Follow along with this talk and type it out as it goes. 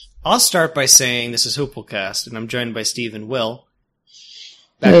I'll start by saying this is Hooplecast, and I'm joined by Steve and Will.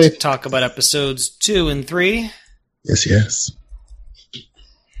 Back to talk about episodes 2 and 3. Yes.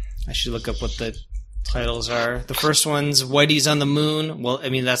 I should look up what the titles are. The first one's Whitey's on the Moon. Well, I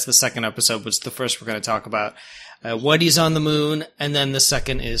mean, that's the second episode, but it's the first we're going to talk about. Whitey's on the Moon, and then the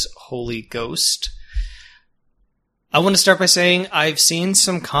second is Holy Ghost. I want to start by saying I've seen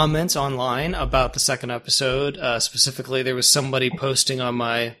some comments online about the second episode. Specifically, there was somebody posting on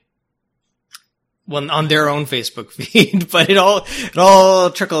on their own Facebook feed, but it all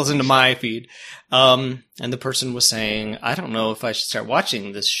trickles into my feed. And the person was saying, I don't know if I should start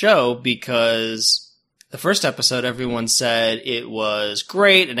watching this show because the first episode, everyone said it was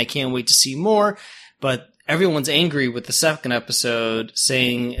great and I can't wait to see more, but everyone's angry with the second episode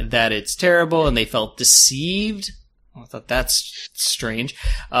saying that it's terrible and they felt deceived. I thought that's strange.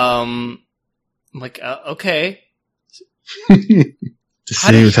 I'm like, okay.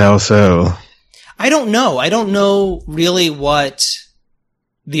 Deceived how so? I don't know. I don't know really what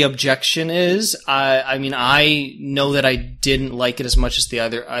the objection is. I mean, I know that I didn't like it as much as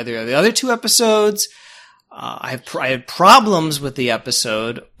either of the other two episodes. I had problems with the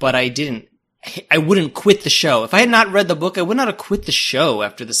episode, but I wouldn't quit the show. If I had not read the book, I would not have quit the show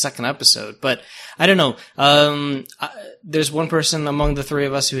after the second episode. But I don't know. There's one person among the three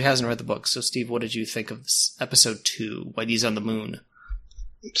of us who hasn't read the book. So, Steve, what did you think of this episode 2, Whitey's on the Moon?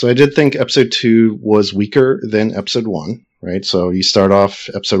 So I did think episode 2 was weaker than episode 1, right? So you start off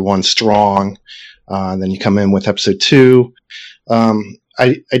episode 1 strong, then you come in with episode 2.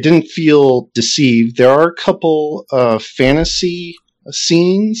 I didn't feel deceived. There are a couple fantasy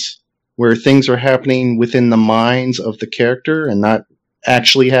scenes where things are happening within the minds of the character and not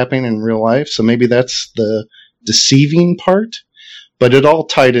actually happening in real life. So maybe that's the deceiving part, but it all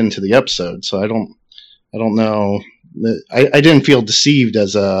tied into the episode. So I don't know. I didn't feel deceived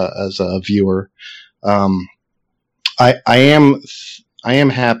as a viewer. I am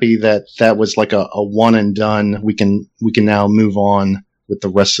happy that was like a one and done. We can now move on with the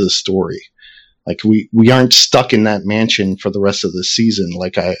rest of the story. Like we aren't stuck in that mansion for the rest of the season.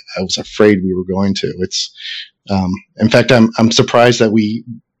 Like I was afraid we were going to. It's, in fact, I'm surprised that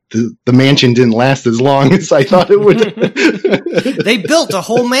the mansion didn't last as long as I thought it would. They built a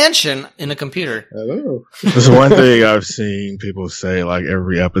whole mansion in a computer. Oh. There's one thing I've seen people say, like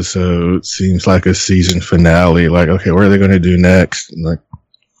every episode seems like a season finale. Like, okay, what are they going to do next? And like,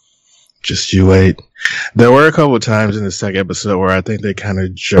 just you wait. There were a couple of times in the second episode where I think they kind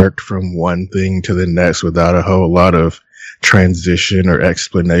of jerked from one thing to the next without a whole lot of transition or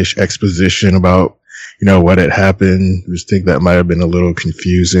exposition about, what had happened. I just think that might have been a little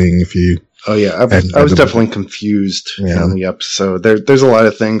confusing if you... Oh yeah, I was definitely confused in the episode. There's a lot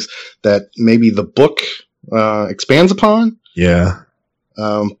of things that maybe the book expands upon. Yeah.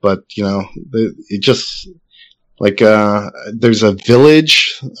 But it just like there's a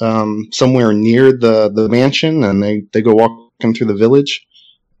village somewhere near the mansion, and they go walking through the village,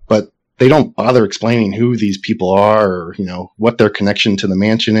 but they don't bother explaining who these people are or what their connection to the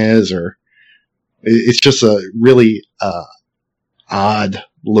mansion is, or it's just a really odd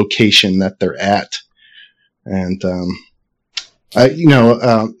location that they're at. And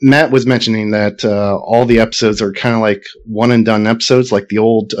Matt was mentioning that all the episodes are kind of like one and done episodes, like the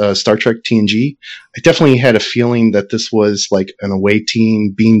old Star Trek TNG. I definitely had a feeling that this was like an away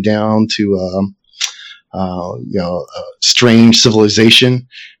team beamed down to a strange civilization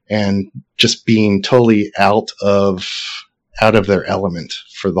and just being totally out of their element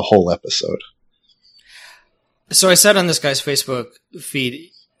for the whole episode. So I said on this guy's Facebook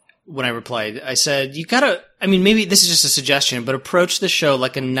feed when I replied, I said, maybe this is just a suggestion, but approach the show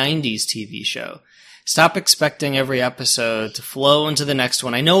like a 90s TV show. Stop expecting every episode to flow into the next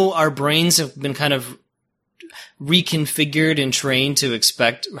one. I know our brains have been kind of reconfigured and trained to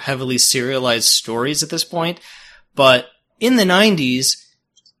expect heavily serialized stories at this point, but in the 90s,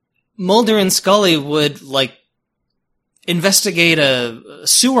 Mulder and Scully would investigate a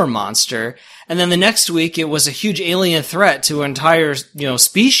sewer monster, and then the next week it was a huge alien threat to an entire,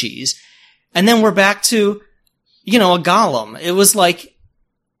 species. And then we're back to, a golem. It was like,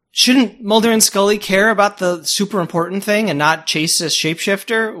 shouldn't Mulder and Scully care about the super important thing and not chase a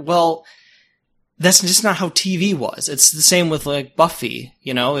shapeshifter? Well, that's just not how TV was. It's the same with Buffy,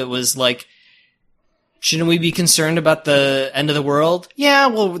 it was like, shouldn't we be concerned about the end of the world? Yeah,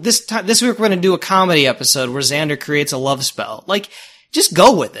 well, this week we're going to do a comedy episode where Xander creates a love spell. Just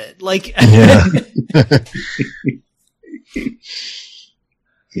go with it. Yeah.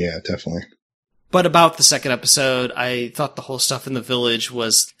 Yeah, definitely. But about the second episode, I thought the whole stuff in the village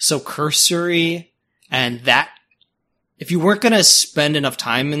was so cursory, and that if you weren't going to spend enough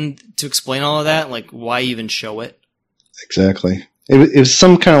time to explain all of that, like, why even show it? Exactly. It was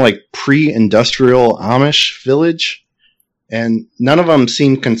some kind of like pre-industrial Amish village, and none of them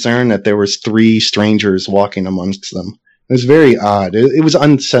seemed concerned that there was 3 strangers walking amongst them. It was very odd. It was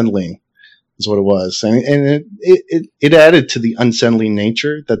unsettling, is what it was, and it added to the unsettling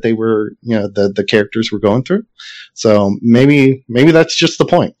nature that they were, the characters were going through. So maybe that's just the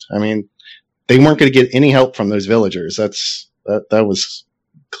point. I mean, they weren't going to get any help from those villagers. That was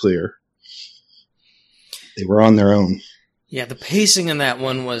clear. They were on their own. Yeah, the pacing in that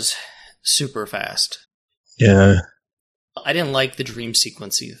one was super fast. Yeah. I didn't like the dream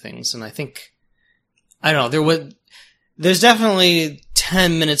sequencey things, and I don't know, there's definitely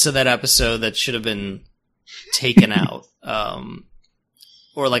 10 minutes of that episode that should have been taken out,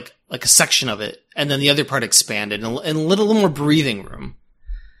 or like a section of it, and then the other part expanded, and a little more breathing room.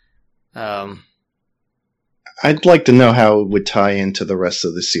 I'd like to know how it would tie into the rest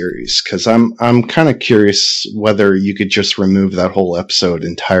of the series, because I'm kind of curious whether you could just remove that whole episode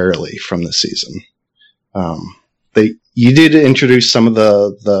entirely from the season. You did introduce some of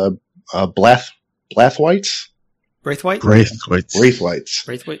the Blathwites? Braithwaites.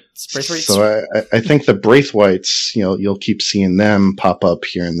 So I think the Braithwaites, you'll keep seeing them pop up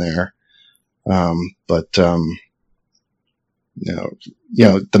here and there. But the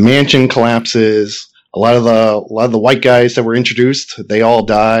mansion collapses. A lot of the white guys that were introduced, they all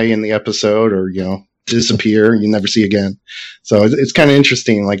die in the episode, or disappear. You never see again. So it's kind of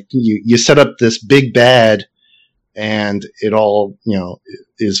interesting. Like you set up this big bad, and it all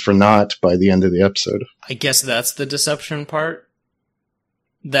is for naught by the end of the episode. I guess that's the deception part.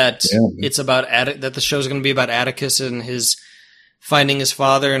 That it's about that the show's going to be about Atticus and his finding his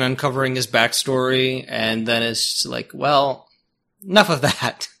father and uncovering his backstory, and then it's like, well, enough of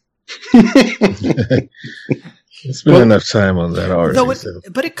that. It's been enough time on that already.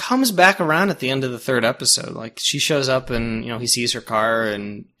 But it comes back around at the end of the 3rd episode. Like, she shows up and, he sees her car,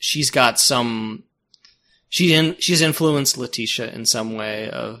 and she's got she's influenced Letitia in some way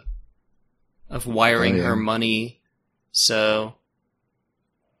of wiring her money. So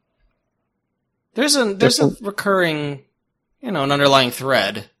there's a recurring, an underlying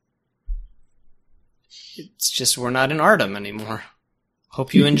thread. It's just we're not in Artem anymore.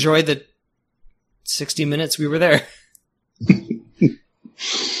 Hope you enjoyed the 60 minutes we were there.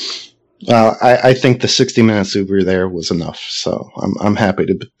 Well, I think the 60 minutes we were there was enough, so I'm happy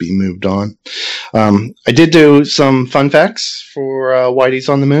to be moved on. I did do some fun facts for Whitey's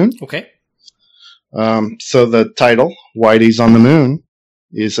on the Moon. Okay. So the title, Whitey's on the Moon,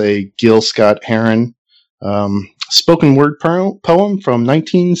 is a Gil Scott Heron spoken word poem from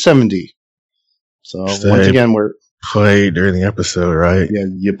 1970. So once again, we're played during the episode, right? Yeah,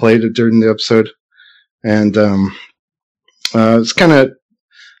 you played it during the episode, and it's kind of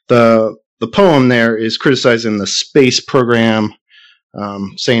the poem there is criticizing the space program,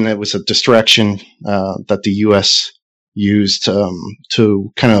 saying it was a distraction that the U.S. used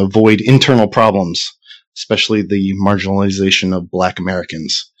to kind of avoid internal problems, especially the marginalization of Black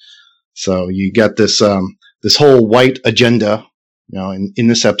Americans. So you got this whole white agenda. In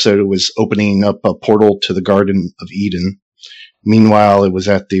this episode, it was opening up a portal to the Garden of Eden. Meanwhile, it was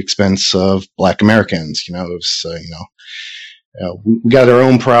at the expense of Black Americans. It was, we got our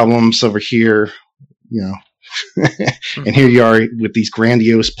own problems over here, and here you are with these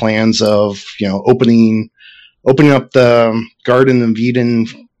grandiose plans of, opening up the Garden of Eden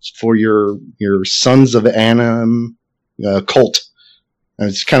for your Sons of Anim cult. And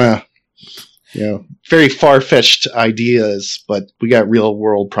it's kind of, very far-fetched ideas, but we got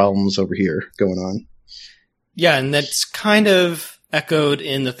real-world problems over here going on. Yeah, and that's kind of echoed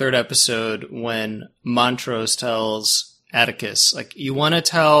in the 3rd episode when Montrose tells Atticus, like, you want to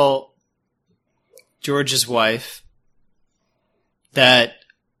tell George's wife that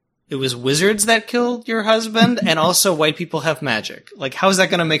it was wizards that killed your husband, and also white people have magic. Like, how's that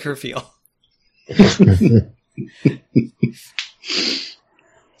going to make her feel?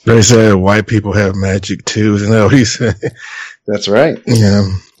 They said white people have magic too, isn't that what he said? That's right. Yeah.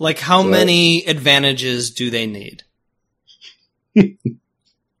 Like, how many advantages do they need?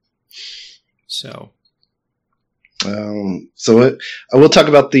 So I will talk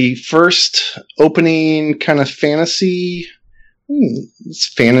about the first opening kind of fantasy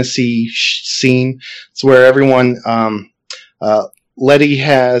scene. It's where everyone, Letty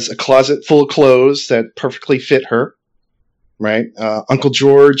has a closet full of clothes that perfectly fit her. Right. Uncle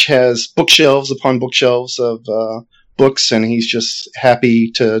George has bookshelves upon bookshelves of books, and he's just happy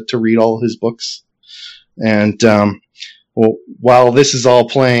to read all his books. And while this is all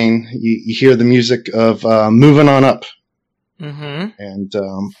playing, you hear the music of Moving On Up Mm-hmm. And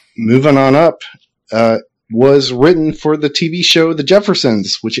moving on up, was written for the TV show The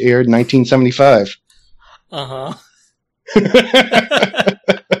Jeffersons, which aired in 1975. Uh-huh.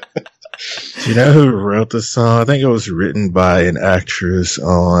 Do you know who wrote the song? I think it was written by an actress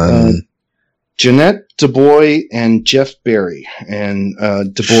on... Jeanette DuBois and Jeff Barry. And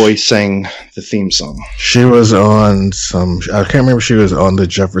DuBois sang the theme song. She was on some... I can't remember if she was on The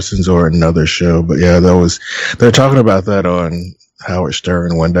Jeffersons or another show, but yeah, they're talking about that on Howard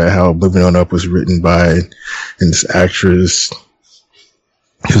Stern one day, how Moving On Up was written by this actress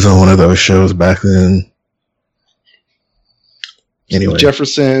who was on one of those shows back then. Anyway.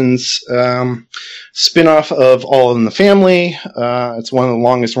 Jeffersons, spin-off of All in the Family. It's one of the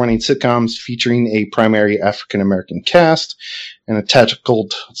longest running sitcoms featuring a primary African-American cast, and it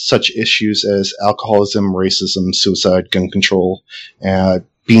tackled such issues as alcoholism, racism, suicide, gun control,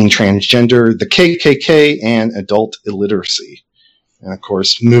 being transgender, the KKK, and adult illiteracy. And of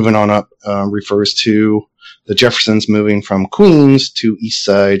course, Moving On Up refers to the Jeffersons moving from Queens to East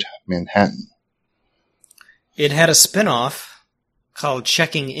Side Manhattan. It had a spin-off called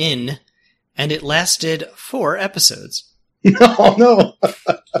Checking In, and it lasted 4 episodes. No.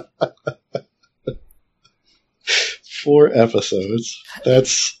 4 episodes.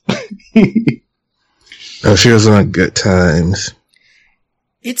 That's... Oh, she was on Good Times.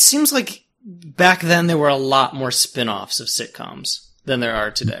 It seems like back then there were a lot more spin-offs of sitcoms than there are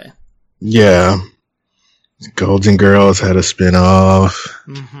today. Yeah. Golden Girls had a spin-off.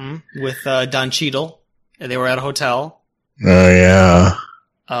 Mm-hmm. With Don Cheadle. They were at a hotel. Oh, yeah.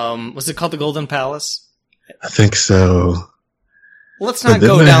 Was it called the Golden Palace? I think so. Let's not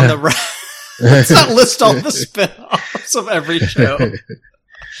go down the road. Let's not list all the spin-offs of every show.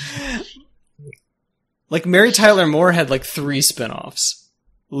 Like Mary Tyler Moore had like 3 spin-offs.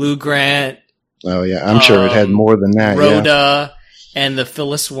 Lou Grant. Oh, yeah. I'm sure it had more than that. Rhoda, and the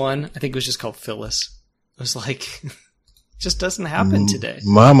Phyllis one. I think it was just called Phyllis. It was like, it just doesn't happen today.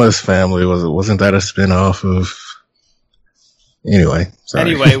 Mama's Family, wasn't that a spin-off of... Anyway, sorry.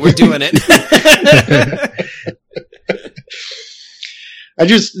 Anyway, we're doing it.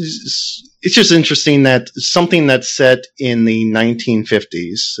 It's just interesting that something that's set in the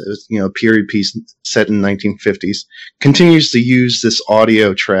 1950s, period piece set in the 1950s, continues to use this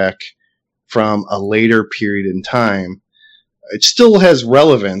audio track from a later period in time. It still has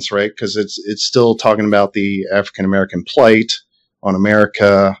relevance, right? Because it's still talking about the African American plight on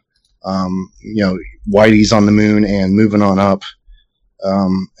America, Whitey's on the Moon and Moving On Up.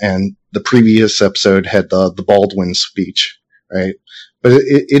 And the previous episode had the Baldwin speech, right? But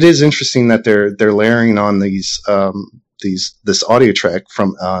it is interesting that they're layering on this audio track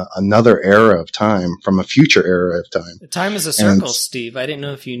from another era of time, from a future era of time. Time is a circle, Steve. I didn't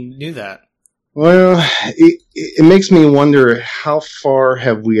know if you knew that. Well, it makes me wonder how far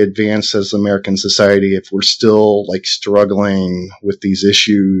have we advanced as American society if we're still like struggling with these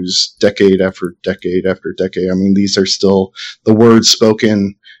issues decade after decade after decade. I mean, these are still the words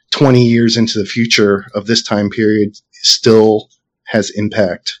spoken 20 years into the future of this time period still has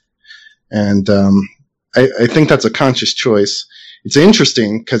impact. And I think that's a conscious choice. It's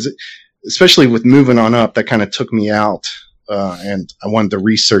interesting because especially with Moving On Up, that kind of took me out. And I wanted to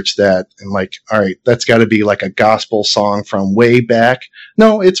research that and like, all right, that's got to be like a gospel song from way back.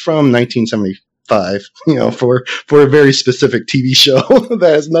 No, it's from 1975, for a very specific TV show that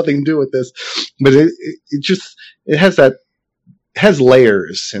has nothing to do with this. But it has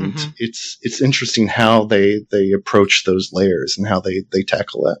layers, and it's interesting how they approach those layers and how they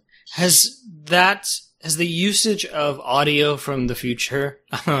tackle that. Has the usage of audio from the future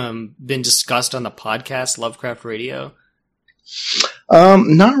been discussed on the podcast Lovecraft Radio?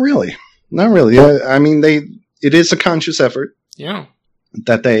 Not really. I mean, it is a conscious effort. Yeah.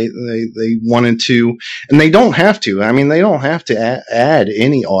 That they wanted to, and they don't have to. I mean, they don't have to add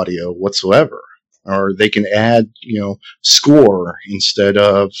any audio whatsoever, or they can add, score instead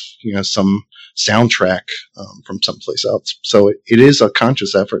of, some soundtrack from someplace else. So it is a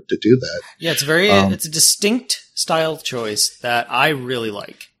conscious effort to do that. Yeah, it's it's a distinct style choice that I really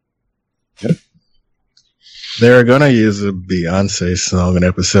like. Yeah. They're gonna use a Beyonce song in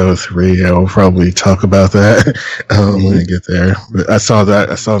episode 3. I will probably talk about that when we get there. But I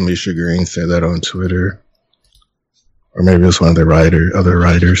saw Misha Green say that on Twitter, or maybe it was one of the other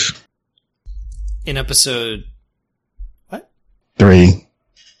writers. In episode what? 3,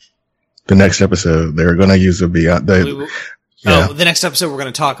 the next episode, they're gonna use a Beyonce. The next episode we're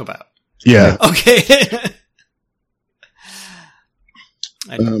gonna talk about. Yeah. Okay.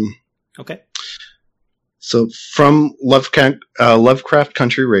 Okay. So from Lovecraft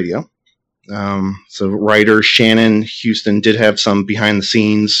Country Radio, So writer Shannon Houston did have some behind the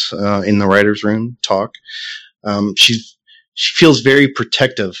scenes in the writer's room talk. She feels very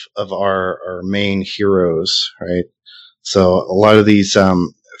protective of our main heroes, right? So a lot of these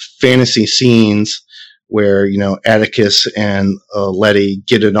fantasy scenes where, Atticus and Letty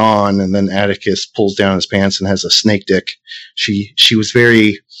get it on, and then Atticus pulls down his pants and has a snake dick. She was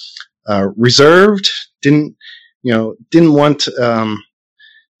very reserved. Didn't want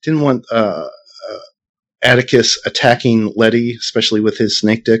Atticus attacking Letty, especially with his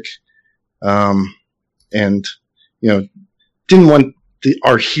snake dick, and didn't want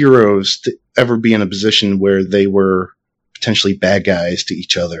our heroes to ever be in a position where they were potentially bad guys to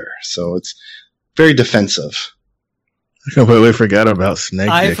each other. So it's very defensive. I completely forgot about snake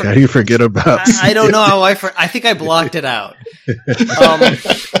dick. How do you forget about? I don't know how I think I blocked it out.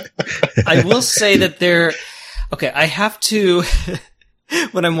 I will say that I have to.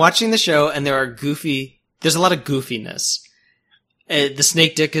 When I'm watching the show and there's a lot of goofiness. The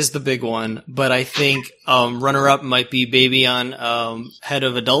snake dick is the big one, but I think runner-up might be baby on head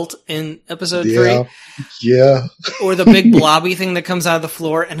of adult in episode 3. Yeah. Or the big blobby thing that comes out of the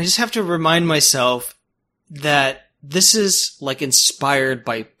floor. And I just have to remind myself that this is like inspired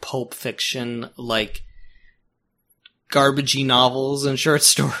by pulp fiction, like garbagey novels and short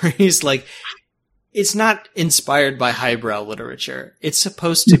stories. Like, it's not inspired by highbrow literature. It's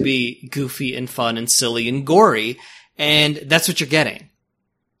supposed to be goofy and fun and silly and gory, and that's what you're getting.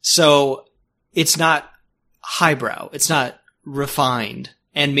 So it's not highbrow. It's not refined,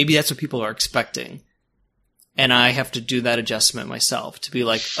 and maybe that's what people are expecting. And I have to do that adjustment myself to be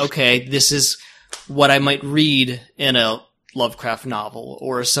like, okay, this is what I might read in a Lovecraft novel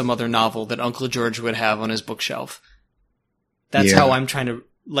or some other novel that Uncle George would have on his bookshelf. That's how I'm trying to,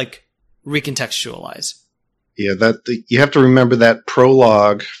 recontextualize. Yeah, you have to remember that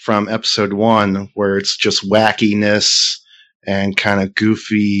prologue from episode 1 where it's just wackiness and kind of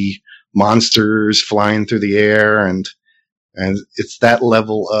goofy monsters flying through the air, and it's that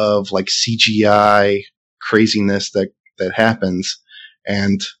level of like CGI craziness that happens.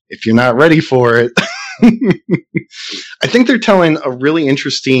 And if you're not ready for it, I think they're telling a really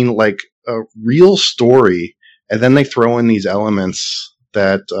interesting, a real story, and then they throw in these elements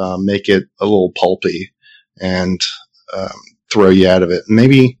that make it a little pulpy and throw you out of it.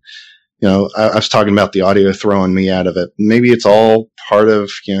 Maybe, I was talking about the audio throwing me out of it. Maybe it's all part of,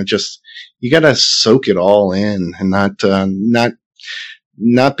 just, you got to soak it all in and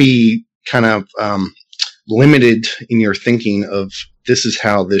not be kind of limited in your thinking of this is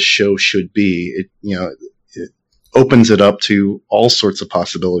how this show should be. It opens it up to all sorts of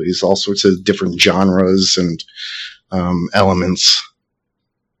possibilities, all sorts of different genres and elements.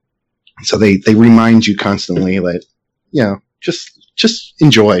 So they remind you constantly that, just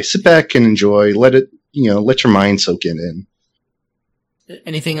enjoy, sit back and enjoy, let your mind soak it in.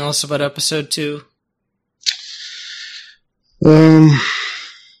 Anything else about episode 2?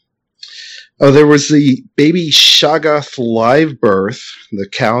 There was the baby Shoggoth live birth. The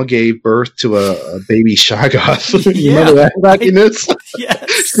cow gave birth to a baby Shoggoth. You remember that wackiness?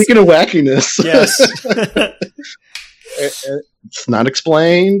 Yes. Speaking of wackiness. Yes. It's not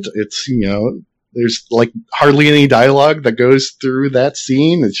explained. It's, there's hardly any dialogue that goes through that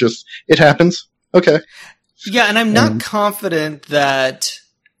scene. It's just, it happens. Okay. Yeah, and I'm not confident that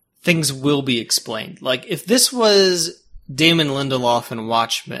things will be explained. Like, if this was Damon Lindelof and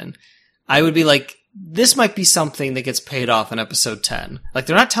Watchmen, I would be like, this might be something that gets paid off in episode 10. Like,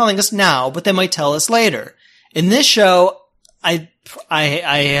 they're not telling us now, but they might tell us later. In this show, I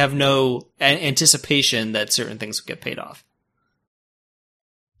have no anticipation that certain things will get paid off.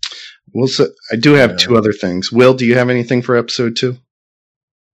 Well, so I do have 2 other things. Will, do you have anything for episode 2?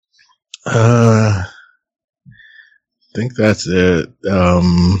 I think that's it.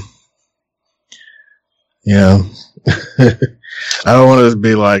 Yeah. I don't want to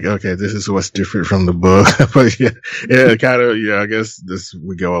be like, okay, this is what's different from the book. But yeah, kind of, I guess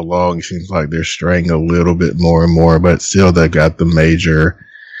we go along. It seems like they're straying a little bit more and more, but still they got the major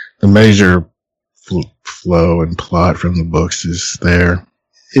flow and plot from the books is there.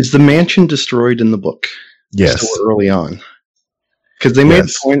 Is the mansion destroyed in the book? Yes. Still early on. Because they made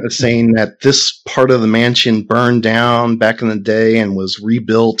the point of saying that this part of the mansion burned down back in the day and was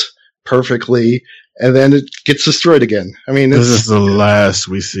rebuilt perfectly, and then it gets destroyed again. I mean, this is the last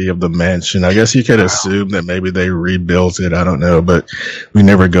we see of the mansion. I guess you could assume that maybe they rebuilt it. I don't know, but we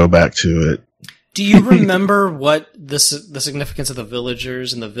never go back to it. Do you remember what the significance of the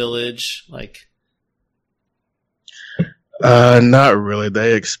villagers in the village, like? Not really.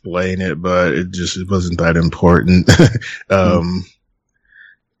 They explain it, but it wasn't that important.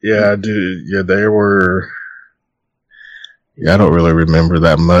 Yeah, dude. Yeah, they were. Yeah, I don't really remember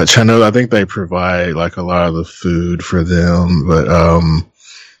that much. I think they provide like a lot of the food for them, but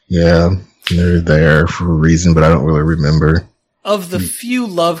yeah, they're there for a reason, but I don't really remember. Of the few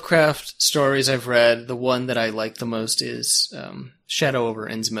Lovecraft stories I've read, the one that I like the most is Shadow over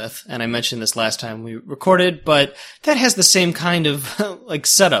Innsmouth, and I mentioned this last time we recorded, but that has the same kind of like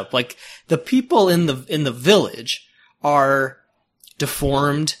setup. Like the people in the village are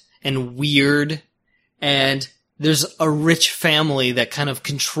deformed and weird, and there's a rich family that kind of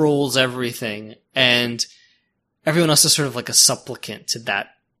controls everything, and everyone else is sort of like a supplicant to that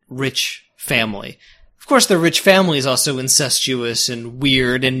rich family. Of course, the rich family is also incestuous and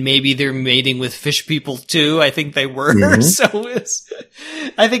weird, and maybe they're mating with fish people too. I think they were. Mhm. So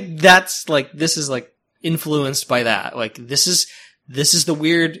I think that's like, this is like influenced by that. Like this is the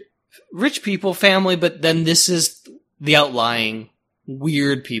weird rich people family, but then this is the outlying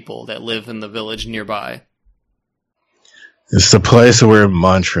weird people that live in the village nearby. It's the place where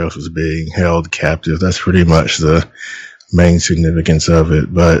Montrose was being held captive. That's pretty much the main significance of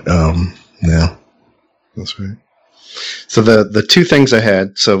it. But yeah. That's right. So the two things I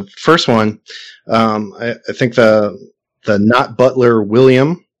had. So first one, I think the not Butler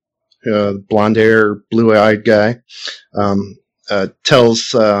William, blonde hair, blue eyed guy, tells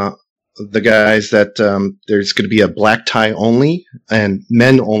the guys that there's going to be a black tie only and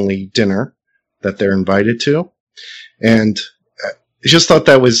men only dinner that they're invited to, and I just thought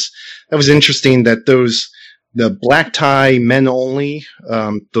that was interesting that the black tie, men only,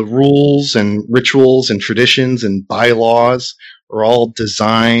 the rules and rituals and traditions and bylaws are all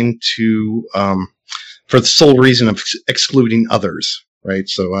designed to, for the sole reason of excluding others, right?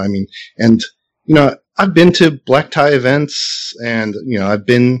 So, I mean, and, I've been to black tie events and, I've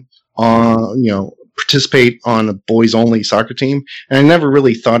been on, participate on a boys only soccer team, and I never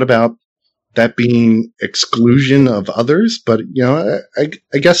really thought about that being exclusion of others, but,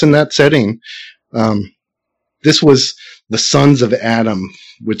 I guess in that setting, this was the Sons of Adam,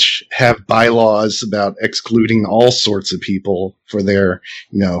 which have bylaws about excluding all sorts of people for their,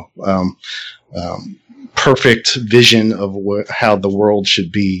 perfect vision of how the world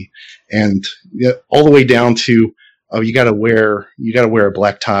should be, and all the way down to, you got to wear a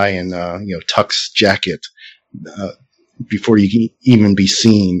black tie and tux jacket before you can even be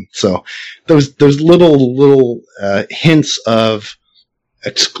seen. So those little hints of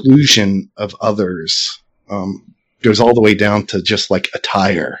exclusion of others. Goes all the way down to just like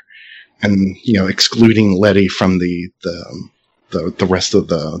attire, and excluding Letty from the rest of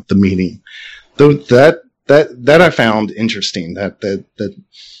the meeting. Though that I found interesting. That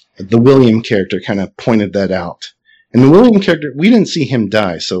the William character kind of pointed that out, and the William character, we didn't see him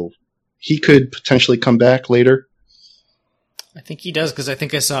die, so he could potentially come back later. I think he does, because I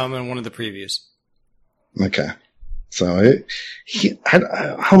think I saw him in one of the previews. Okay, so I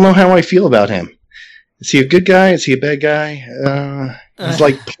don't know how I feel about him. Is he a good guy? Is he a bad guy? He's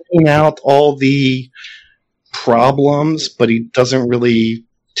like pointing out all the problems, but he doesn't really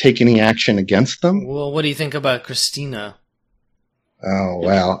take any action against them. Well, what do you think about Christina? Oh,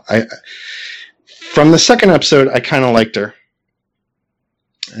 wow. From the second episode, I kind of liked her.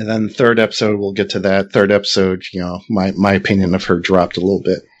 And then the third episode, we'll get to that. Third episode, my opinion of her dropped a little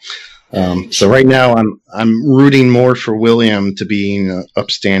bit. So right now I'm rooting more for William to being an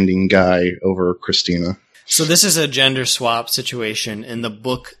upstanding guy over Christina. So this is a gender swap situation. In the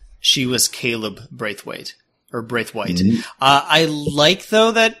book, she was Caleb Braithwaite. Mm-hmm. I like,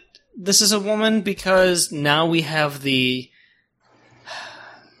 though, that this is a woman, because now we have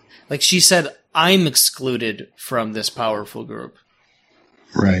like she said, I'm excluded from this powerful group.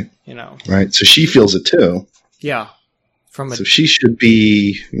 Right. Right. So she feels it too. Yeah. So she should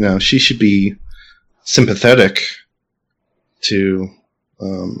be, sympathetic to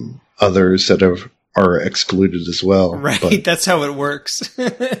others that are excluded as well. Right, but that's how it works.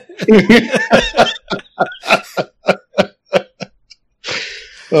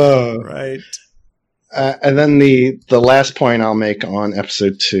 Right. And then the last point I'll make on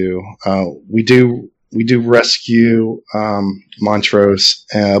episode 2, we do rescue Montrose,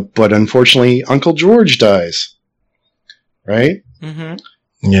 but unfortunately Uncle George dies. Right? Mm-hmm.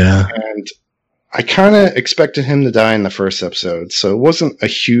 Yeah. And I kind of expected him to die in the first episode, so it wasn't a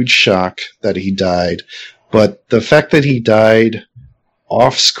huge shock that he died. But the fact that he died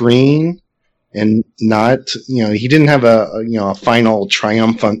off screen and not, he didn't have a final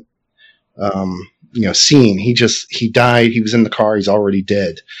triumphant, scene. He died. He was in the car. He's already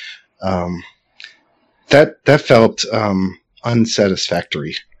dead. That felt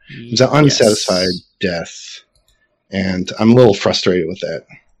unsatisfactory. It was an unsatisfied death. And I'm a little frustrated with that.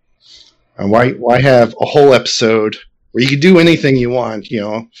 And why have a whole episode where you can do anything you want?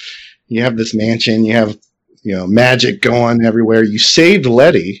 You have this mansion, you have magic going everywhere. You saved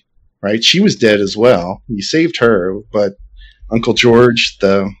Letty, right? She was dead as well. You saved her, but Uncle George,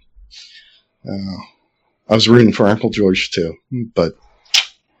 I was rooting for Uncle George too, but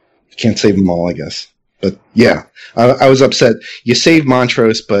you can't save them all, I guess. But yeah, I was upset. You save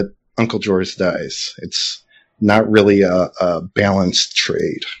Montrose, but Uncle George dies. It's not really a balanced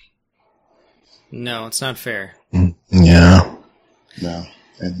trade. No, it's not fair. Yeah. No.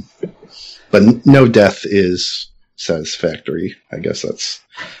 But no death is satisfactory. I guess that's...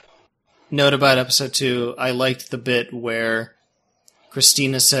 Note about episode 2, I liked the bit where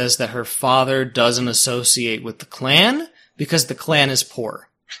Christina says that her father doesn't associate with the clan because the clan is poor.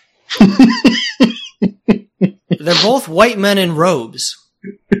 They're both white men in robes.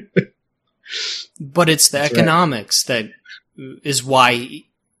 But it's the economics that is why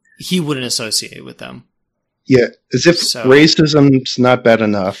he wouldn't associate with them. Yeah, as if racism's not bad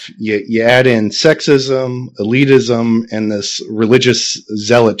enough. You add in sexism, elitism, and this religious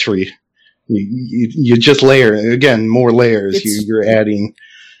zealotry. You just layer, again, more layers you're adding.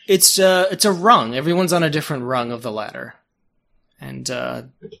 It's a rung. Everyone's on a different rung of the ladder.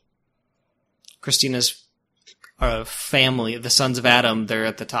 And Christina's family, the sons of Adam, they're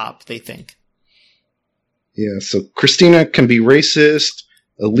at the top, they think. Yeah, so Christina can be racist,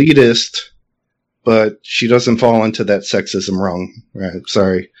 elitist, but she doesn't fall into that sexism rung. Right?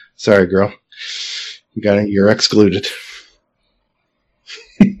 Sorry, girl. You're excluded.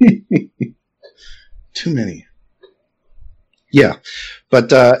 Too many. Yeah,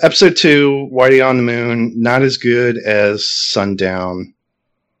 but episode 2, Whitey on the Moon, not as good as Sundown,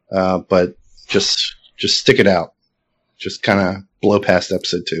 but just stick it out. Just kind of blow past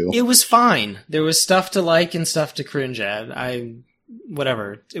episode 2. It was fine. There was stuff to like and stuff to cringe at.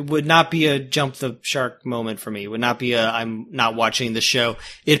 Whatever. It would not be a jump the shark moment for me. It would not be I'm not watching the show.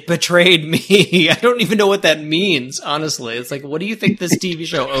 It betrayed me. I don't even know what that means, honestly. It's like, what do you think this TV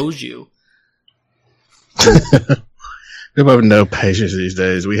show owes you? People have no patience these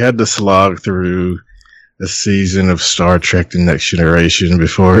days. We had to slog through a season of Star Trek The Next Generation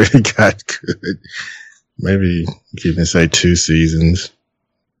before it got good. Maybe you can even say 2 seasons.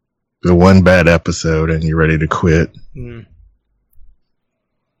 The one bad episode and you're ready to quit. Mm.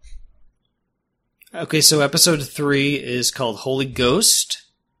 Okay, so episode 3 is called Holy Ghost.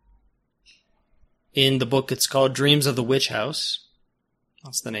 In the book, it's called Dreams of the Witch House.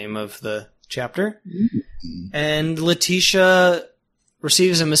 That's the name of the chapter. Mm-hmm. And Letitia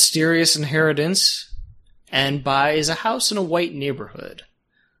receives a mysterious inheritance and buys a house in a white neighborhood.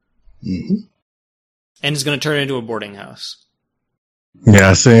 Mm-hmm. And is going to turn it into a boarding house. Yeah,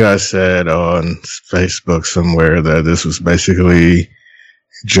 I think I said on Facebook somewhere that this was basically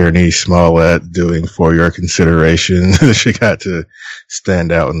Journey Smollett doing For Your Consideration. She got to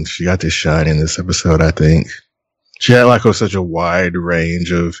stand out and she got to shine in this episode, I think. She had such a wide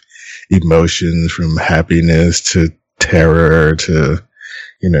range of emotions, from happiness to terror to,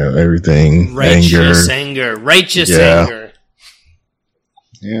 everything. Righteous anger.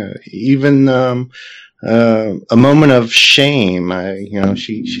 Yeah, even a moment of shame.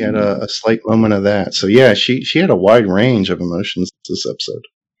 She had a slight moment of that. So yeah, she had a wide range of emotions this episode.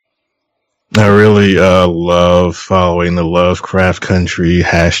 I really love following the Lovecraft Country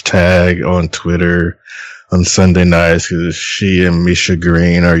hashtag on Twitter on Sunday nights, because she and Misha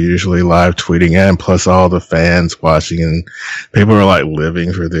Green are usually live tweeting, and plus all the fans watching, and people are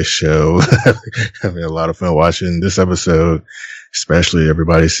living for this show. Having a lot of fun watching this episode, especially.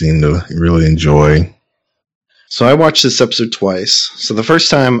 Everybody seemed to really enjoy. So I watched this episode twice. So the first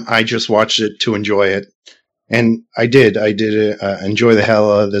time I just watched it to enjoy it, and I did enjoy the hell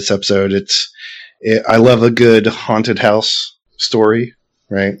out of this episode. I love a good haunted house story,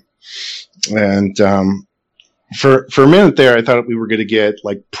 right? And for a minute there, I thought we were going to get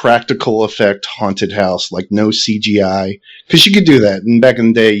practical effect haunted house, no CGI, because you could do that. And back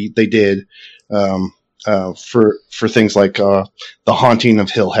in the day, they did for things like The Haunting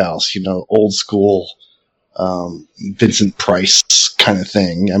of Hill House, old school Vincent Price kind of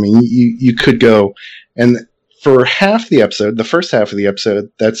thing. I mean, you could go, and for half the episode, the first half of the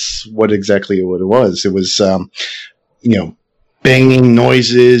episode, that's what it was. It was, banging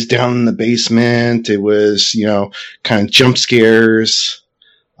noises down in the basement. It was, kind of jump scares.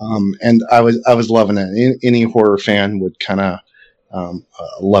 And I was loving it. Any horror fan would kind of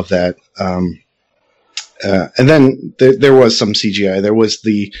love that. And then there was some CGI. There was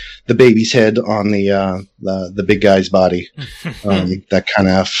the baby's head on the big guy's body. That kind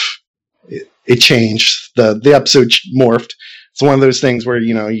of it changed. The episode morphed. it's one of those things where,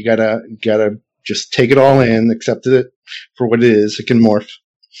 you know, you gotta just take it all in, accept it for what it is. It can morph.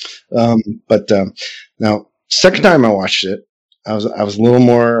 But now, second time I watched it, I was a little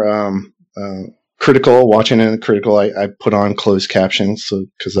more critical, watching it critical. I put on closed captions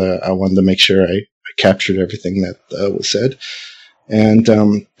because I wanted to make sure I captured everything that was said. And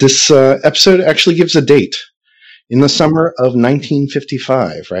this episode actually gives a date in the summer of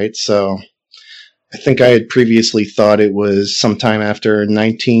 1955, right? So I think I had previously thought it was sometime after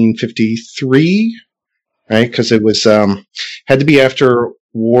 1953, right? Because it was had to be after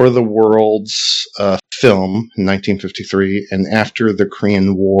War of the Worlds film in 1953 and after the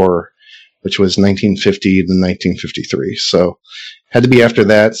Korean War, which was 1950 to 1953. So had to be after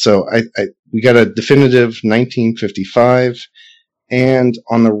that. So we got a definitive 1955. And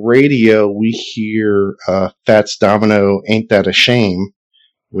on the radio, we hear Fats Domino, Ain't That a Shame,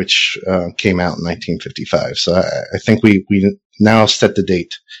 which came out in 1955. So I think we now set the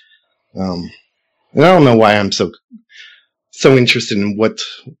date. And I don't know why I'm so interested in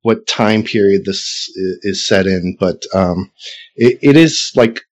what time period this is set in, but it is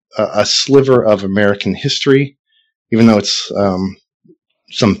like a sliver of American history, even though it's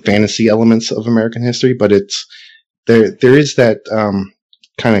some fantasy elements of American history, but it's there is that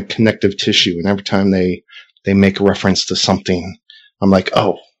kind of connective tissue, and every time they make a reference to something, I'm like,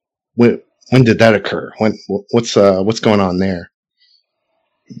 oh, when did that occur? What's going on there?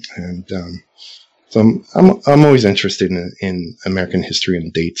 And so I'm always interested in American history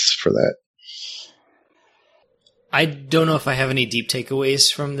and dates for that. I don't know if I have any deep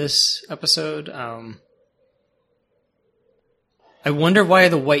takeaways from this episode. I wonder why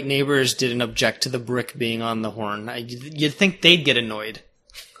the white neighbors didn't object to the brick being on the horn. You'd think they'd get annoyed.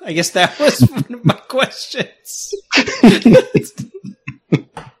 I guess that was one of my questions.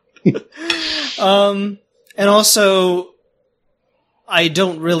 And also, I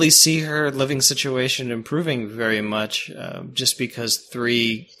don't really see her living situation improving very much, just because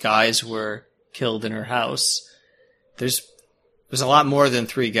 3 guys were killed in her house. There's a lot more than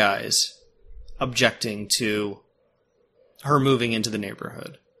 3 guys objecting to her moving into the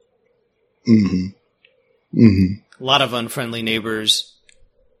neighborhood. Mm-hmm. Mm-hmm. A lot of unfriendly neighbors.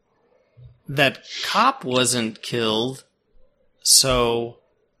 That cop wasn't killed, so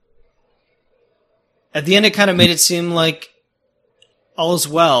at the end it kind of made it seem like all's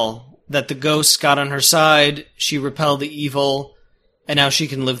well, that the ghosts got on her side, she repelled the evil, and now she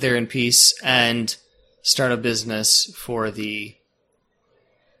can live there in peace and start a business for the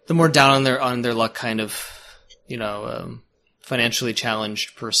more down on their luck kind of, financially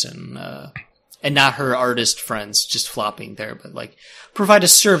challenged person, and not her artist friends just flopping there, but like provide a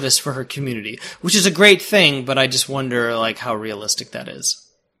service for her community, which is a great thing, but I just wonder like how realistic that is.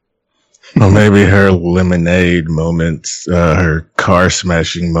 Well, maybe her lemonade moments, her car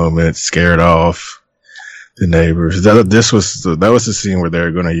smashing moments scared off the neighbors. That was the scene where they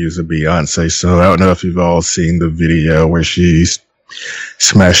were going to use a Beyonce song. I don't know if you've all seen the video where she's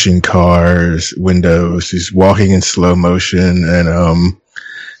smashing cars, windows. She's walking in slow motion and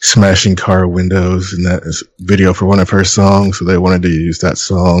smashing car windows in that video for one of her songs. So they wanted to use that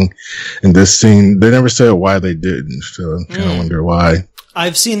song in this scene. They never said why they didn't. So I kind of wonder why.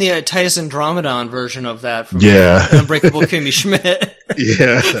 I've seen the Titus Andromedon version of that from Unbreakable Kimmy Schmidt.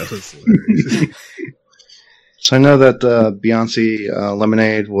 Yeah, that was hilarious. So I know that Beyonce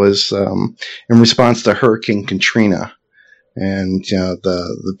Lemonade was in response to Hurricane Katrina, and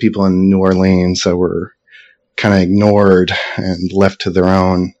the people in New Orleans that were kind of ignored and left to their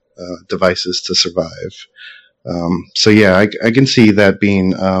own devices to survive. So yeah, I can see that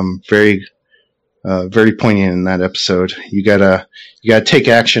being very poignant in that episode. You gotta take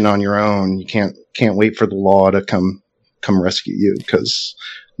action on your own. You can't wait for the law to come rescue you, because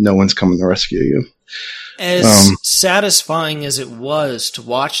no one's coming to rescue you. As satisfying as it was to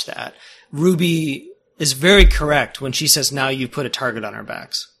watch that, Ruby is very correct when she says now you put a target on our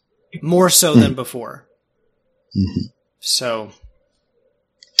backs. More so than before. Mm-hmm. So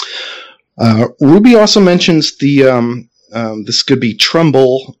Ruby also mentions the this could be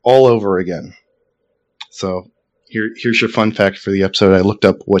Trumbull all over again. So here's your fun fact for the episode. I looked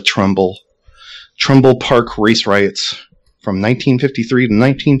up what Trumbull Park race riots from 1953 to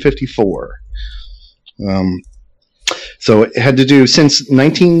 1954. So it had to do, since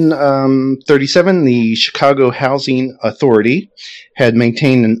 1937, the Chicago Housing Authority had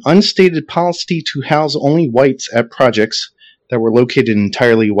maintained an unstated policy to house only whites at projects that were located in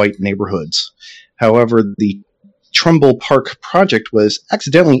entirely white neighborhoods. However, the Trumbull Park project was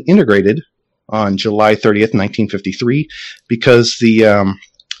accidentally integrated on July 30th, 1953, because the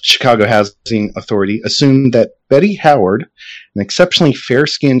Chicago Housing Authority assumed that Betty Howard, an exceptionally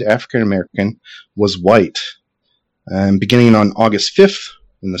fair-skinned African American, was white. And beginning on August 5th,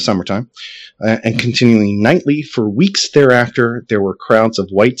 in the summertime, and continuing nightly for weeks thereafter, there were crowds of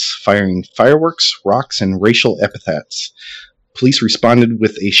whites firing fireworks, rocks, and racial epithets. Police responded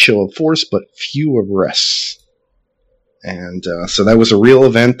with a show of force, but few arrests. And so that was a real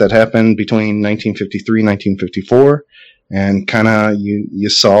event that happened between 1953 and 1954, and kind of you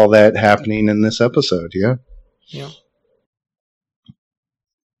saw that happening in this episode, yeah? Yeah.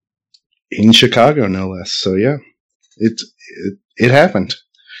 In Chicago, no less. So yeah, it happened.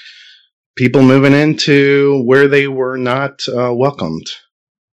 People moving into where they were not welcomed,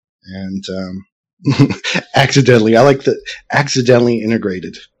 and accidentally. I like the accidentally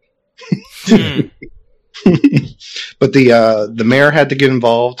integrated. But the mayor had to get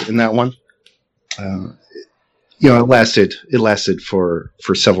involved in that one. It lasted for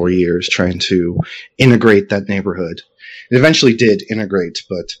several years trying to integrate that neighborhood. It eventually did integrate,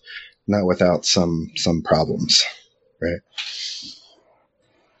 but not without some problems, right?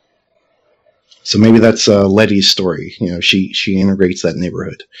 So maybe that's Letty's story. She integrates that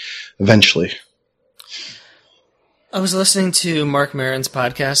neighborhood eventually. I was listening to Mark Maron's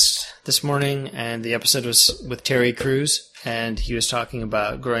podcast this morning, and the episode was with Terry Crews, and he was talking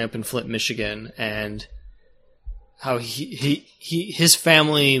about growing up in Flint, Michigan, and how his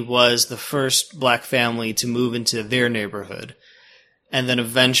family was the first black family to move into their neighborhood, and then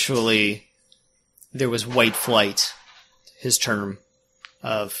eventually there was white flight, his term,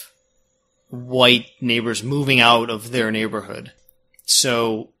 of white neighbors moving out of their neighborhood.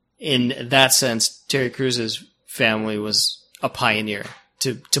 So in that sense, Terry Crews' family was a pioneer,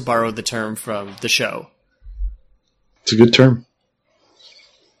 to borrow the term from the show. It's a good term.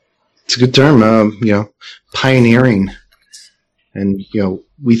 Pioneering. And,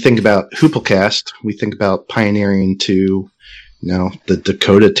 we think about Hooplecast, we think about pioneering to, the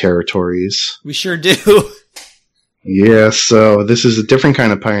Dakota territories. We sure do. Yeah, so this is a different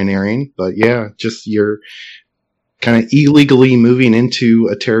kind of pioneering, but yeah, just you're kind of illegally moving into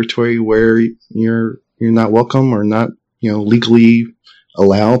a territory where you're not welcome or not, legally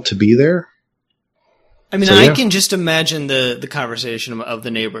allowed to be there. I mean, I can just imagine the conversation of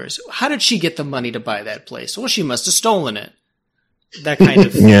the neighbors. How did she get the money to buy that place? Well, she must have stolen it. That kind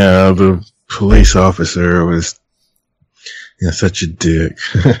of thing. Yeah, the police officer was such a dick.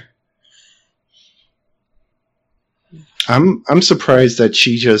 I'm surprised that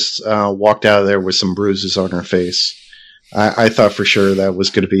she just walked out of there with some bruises on her face. I thought for sure that was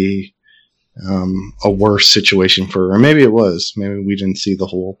going to be a worse situation for her. Or maybe it was. Maybe we didn't see the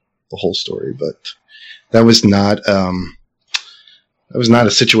whole story, but that was not a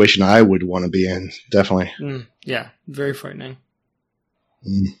situation I would want to be in. Definitely. Yeah, very frightening.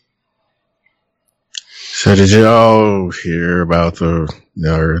 So did you all hear about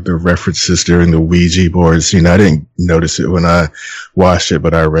the references during the Ouija boards? I didn't notice it when I watched it,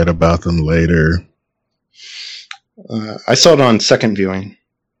 but I read about them later. I saw it on second viewing.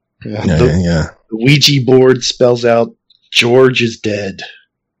 Yeah. The Ouija board spells out George is dead.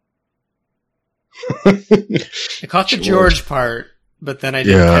 I caught the George part, but then I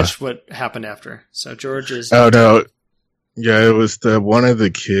didn't catch what happened after. So George is... Oh, no. Yeah, it was one of the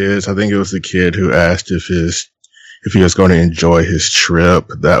kids. I think it was the kid who asked if he was going to enjoy his trip.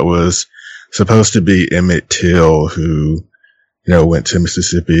 That was supposed to be Emmett Till, who, went to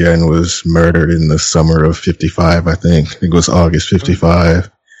Mississippi and was murdered in the summer of 55, I think. I think it was August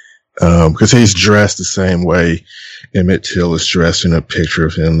 55. Because he's dressed the same way Emmett Till is dressed in a picture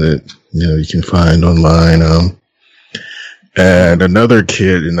of him that, you can find online. And another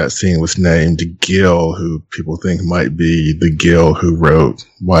kid in that scene was named Gil, who people think might be the Gil who wrote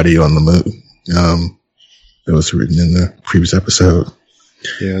Whitey on the Moon. That was written in the previous episode.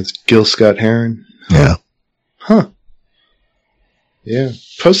 Yeah, it's Gil Scott Heron. Yeah. Huh. Yeah.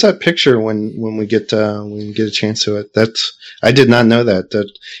 Post that picture when we get a chance to it. I did not know that.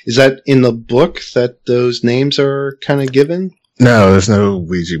 Is that in the book that those names are kind of given? No, there's no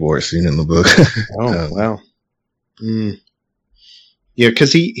Ouija board scene in the book. Oh, wow. Yeah,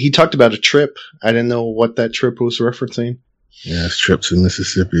 because he talked about a trip. I didn't know what that trip was referencing. Yeah, his trip to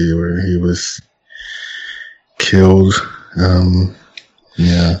Mississippi where he was killed.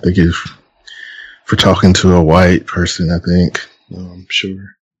 I think he's for talking to a white person, I think. Oh, I'm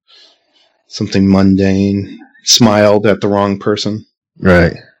sure. Something mundane. Smiled at the wrong person.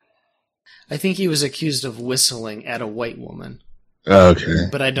 Right. I think he was accused of whistling at a white woman. Okay.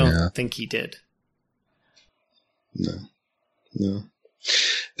 But I don't think he did. No.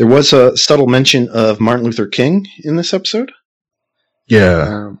 There was a subtle mention of Martin Luther King in this episode.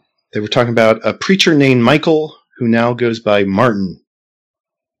 Yeah. They were talking about a preacher named Michael who now goes by Martin.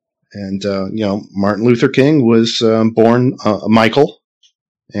 And, Martin Luther King was born Michael.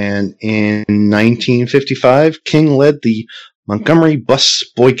 And in 1955, King led the Montgomery bus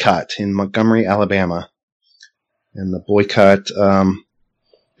boycott in Montgomery, Alabama. And the boycott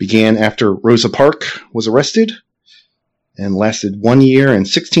began after Rosa Parks was arrested and lasted 1 year and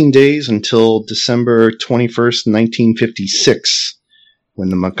 16 days until December 21st, 1956, when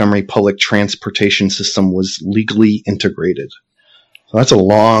the Montgomery public transportation system was legally integrated. So that's a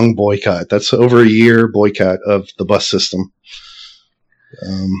long boycott. That's over a year boycott of the bus system.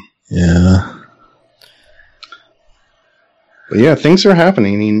 Yeah. But yeah, things are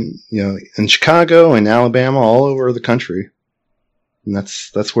happening in Chicago and Alabama, all over the country. And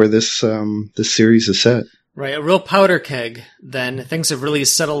that's where this series is set. Right, a real powder keg. Then things have really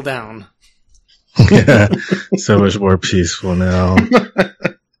settled down. Yeah, so much more peaceful now.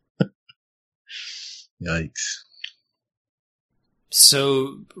 Yikes.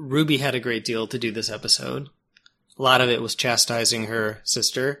 So Ruby had a great deal to do this episode. A lot of it was chastising her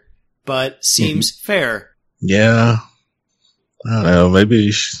sister, but seems fair. Yeah. I don't know,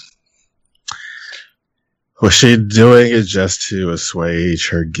 maybe was she doing it just to assuage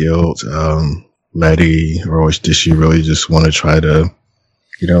her guilt, Letty, or did she really just want to try to,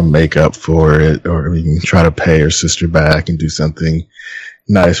 make up for it, or try to pay her sister back and do something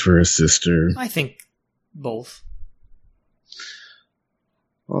nice for her sister? I think both.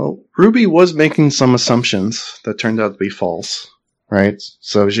 Well, Ruby was making some assumptions that turned out to be false, right?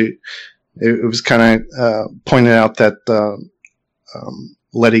 So it was kind of pointed out that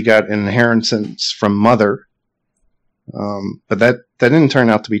Letty got an inheritance from Mother, but that didn't turn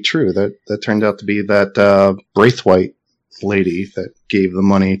out to be true. That turned out to be that Braithwaite lady that gave the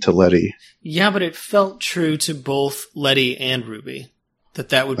money to Letty. Yeah, but it felt true to both Letty and Ruby.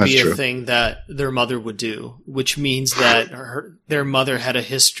 That would be a thing that their mother would do, which means that their mother had a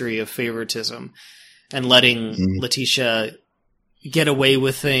history of favoritism and letting Letitia get away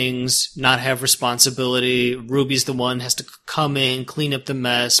with things, not have responsibility. Ruby's the one has to come in, clean up the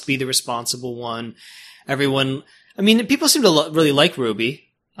mess, be the responsible one. Everyone, people seem to really like Ruby.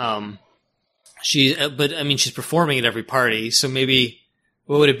 She's performing at every party, so maybe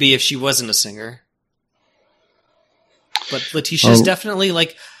what would it be if she wasn't a singer? But Letitia's definitely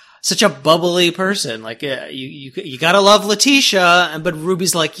such a bubbly person. You gotta love Letitia, but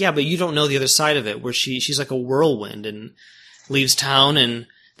Ruby's but you don't know the other side of it, where she's like a whirlwind and leaves town and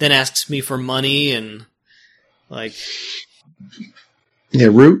then asks me for money and Yeah,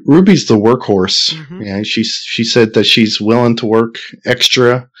 Ruby's the workhorse. Mm-hmm. Yeah, she said that she's willing to work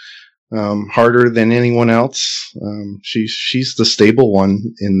extra, harder than anyone else. She's the stable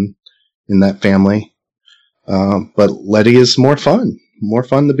one in that family. But Letty is more fun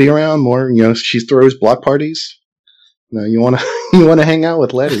to be around. She throws block parties. You want to hang out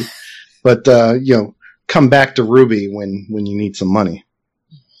with Letty, but come back to Ruby when you need some money.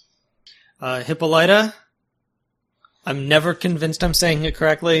 Hippolyta. I'm never convinced I'm saying it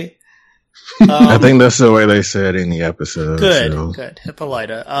correctly. I think that's the way they said in the episode. Good.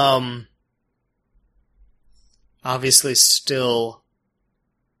 Hippolyta. Obviously still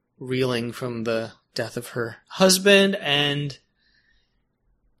reeling from the death of her husband and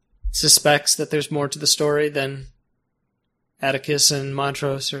suspects that there's more to the story than Atticus and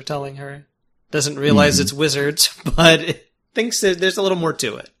Montrose are telling her. Doesn't realize it's wizards, but thinks that there's a little more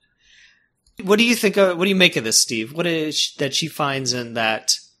to it. What do you think? What do you make of this, Steve? What is that she finds in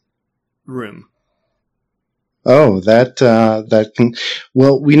that room? Oh,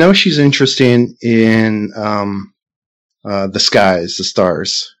 well, we know she's interested in the skies, the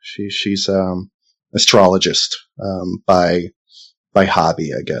stars. She's astrologist by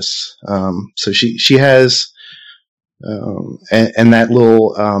hobby, I guess. So she has, and that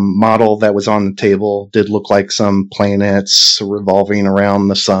little model that was on the table did look like some planets revolving around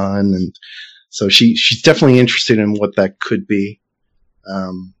the sun, and so she's definitely interested in what that could be.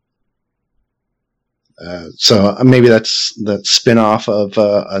 So maybe that's the spin-off of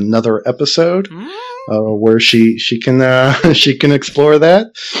another episode where she can explore that.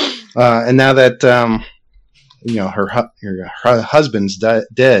 And now that her husband's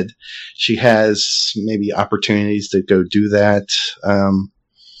dead, she has maybe opportunities to go do that.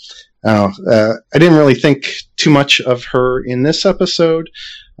 I didn't really think too much of her in this episode.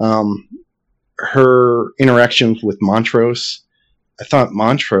 Her interactions with Montrose, I thought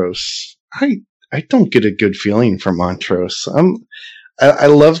Montrose, I don't get a good feeling for Montrose. I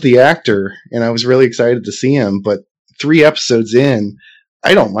love the actor, and I was really excited to see him, but 3 episodes in,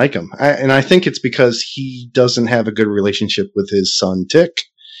 I don't like him. And I think it's because he doesn't have a good relationship with his son, Tick.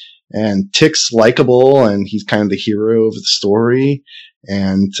 And Tick's likable, and he's kind of the hero of the story.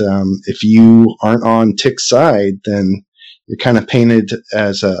 And if you aren't on Tick's side, then you're kind of painted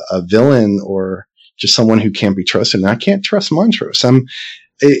as a villain or just someone who can't be trusted. And I can't trust Montrose.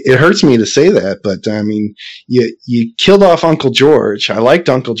 It hurts me to say that, but I mean, you killed off Uncle George. I liked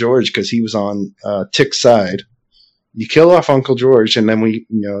Uncle George because he was on Tick's side. You kill off Uncle George, and then we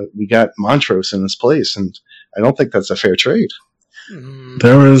got Montrose in his place, and I don't think that's a fair trade.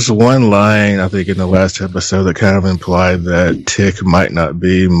 There was one line, I think, in the last episode that kind of implied that Tick might not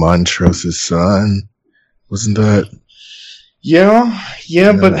be Montrose's son. Wasn't that? Yeah,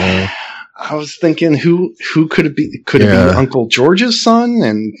 but I was thinking, who could it be? Could it be Uncle George's son?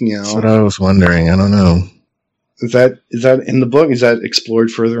 And that's what I was wondering. I don't know. Is that in the book? Is that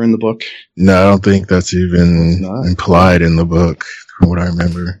explored further in the book? No, I don't think that's even implied in the book, from what I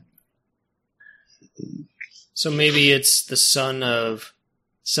remember. So maybe it's the son of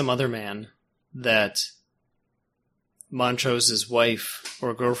some other man that Montrose's wife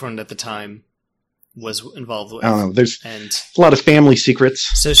or girlfriend at the time was involved with. I don't know. There's a lot of family secrets.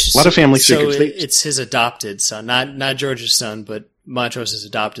 So a lot of family secrets. It's his adopted son, not George's son, but Montrose's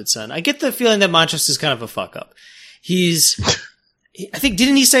adopted son. I get the feeling that Montrose is kind of a fuck up. I think,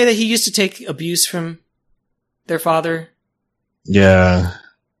 didn't he say that he used to take abuse from their father? Yeah.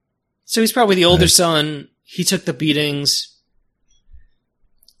 So he's probably the older son. He took the beatings.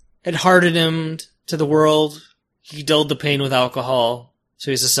 It hardened him to the world. He dulled the pain with alcohol.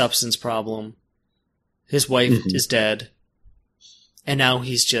 So he's a substance problem. His wife is dead. And now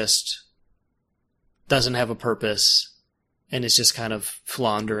he's just doesn't have a purpose and is just kind of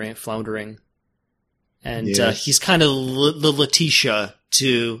floundering. And he's kind of the Letitia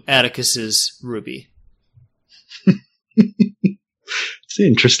to Atticus's Ruby. It's an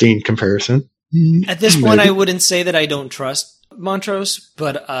interesting comparison. At this point, I wouldn't say that I don't trust Montrose,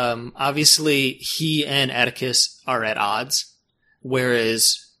 but obviously he and Atticus are at odds,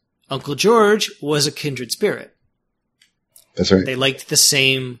 whereas Uncle George was a kindred spirit. That's right. They liked the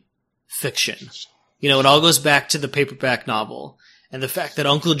same fiction. It all goes back to the paperback novel and the fact that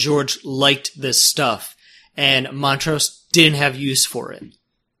Uncle George liked this stuff and Montrose didn't have use for it.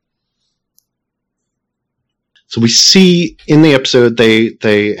 So we see in the episode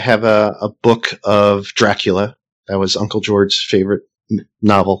they have a book of Dracula. That was Uncle George's favorite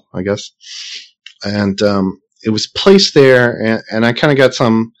novel, I guess. And it was placed there, and I kind of got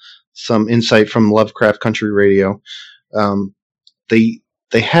some insight from Lovecraft Country Radio. They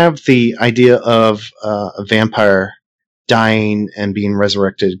have the idea of a vampire dying and being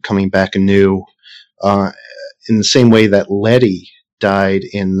resurrected, coming back anew, in the same way that Letty died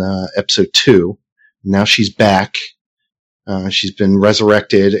in episode 2. Now she's back. She's been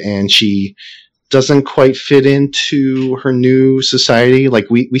resurrected, and she doesn't quite fit into her new society. Like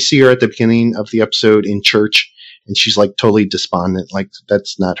we see her at the beginning of the episode in church, and she's like totally despondent. Like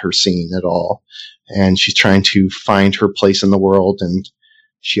that's not her scene at all. And she's trying to find her place in the world, and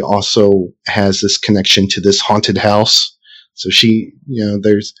she also has this connection to this haunted house. So she,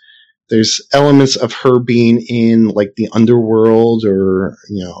 there's elements of her being in like the underworld or,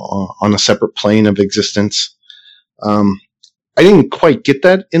 on a separate plane of existence. I didn't quite get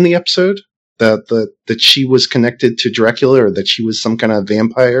that in the episode, that she was connected to Dracula or that she was some kind of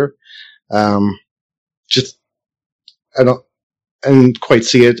vampire. I didn't quite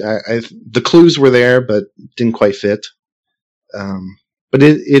see it. The clues were there, but didn't quite fit. But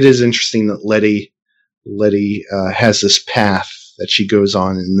it is interesting that Letty has this path that she goes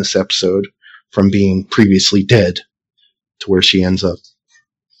on in this episode from being previously dead to where she ends up.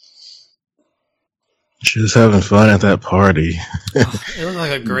 She was having fun at that party. It looked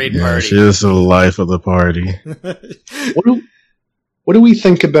like a great party. She was the life of the party. What do we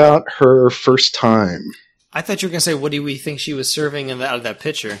think about her first time? I thought you were going to say, what do we think she was serving out of that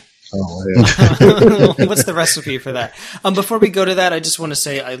pitcher? Oh, yeah. What's the recipe for that? Before we go to that, I just want to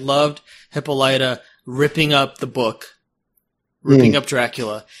say I loved Hippolyta ripping up the book, ripping up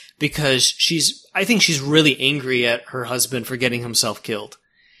Dracula, because I think she's really angry at her husband for getting himself killed.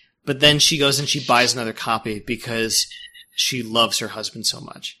 But then she goes and she buys another copy because she loves her husband so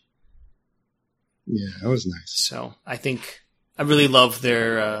much. Yeah, that was nice. So I think I really love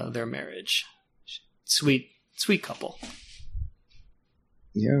their marriage. Sweet couple.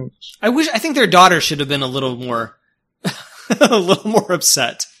 Yeah. I think their daughter should have been a little more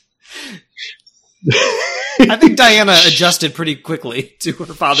upset. I think Diana adjusted pretty quickly to her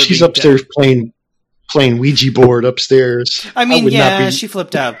father. She's being upstairs dead. playing Ouija board upstairs. I mean, would not yeah, be- she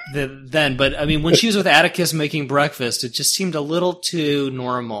flipped out then, but I mean, when she was with Atticus making breakfast, it just seemed a little too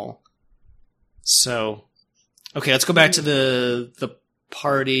normal. So, okay, let's go back to the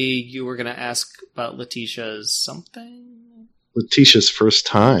party. You were going to ask about Letitia's something? Letitia's first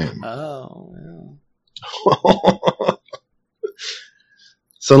time. Oh, yeah.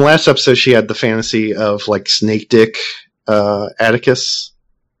 So in the last episode, she had the fantasy of like Snake Dick Atticus,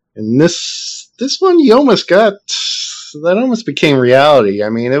 and this one you almost got that almost became reality. I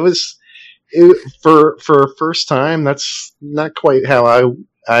mean, for a first time. That's not quite how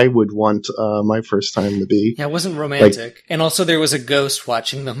I would want my first time to be. Yeah, it wasn't romantic, and also there was a ghost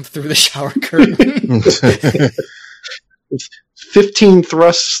watching them through the shower curtain. 15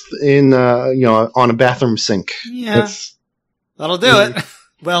 thrusts in on a bathroom sink. Yeah, that'll do it.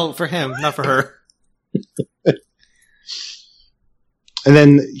 Well, for him, not for her. And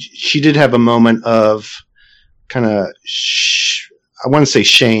then she did have a moment of kind of, I want to say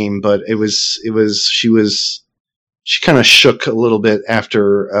shame, but she kind of shook a little bit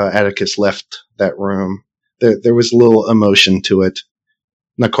after Atticus left that room. There was a little emotion to it.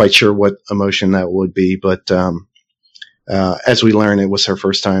 Not quite sure what emotion that would be, but as we learn, it was her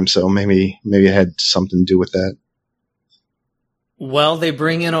first time, so maybe it had something to do with that. Well, they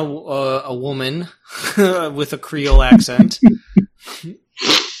bring in a woman with a Creole accent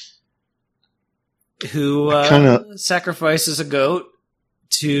who sacrifices a goat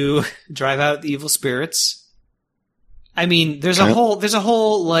to drive out the evil spirits. I mean, there's a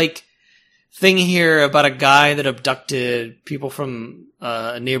whole like thing here about a guy that abducted people from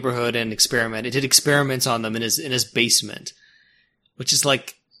a neighborhood and did experiments on them in his basement, which is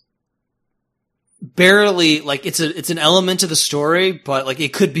like barely like it's an element to the story, but like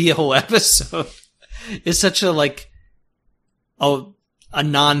it could be a whole episode. It's such a like a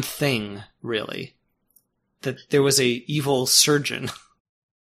non-thing, really, that there was a evil surgeon.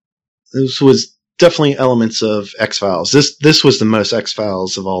 This was definitely elements of X-Files. This was the most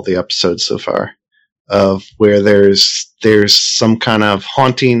X-Files of all the episodes so far, of where there's some kind of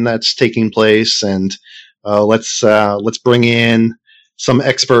haunting that's taking place, and let's bring in some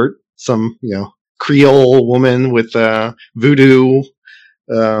expert, some Creole woman with voodoo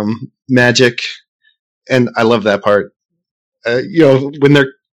magic, and I love that part. When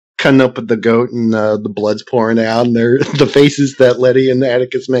they're cutting up the goat and the blood's pouring out, and the faces that Letty and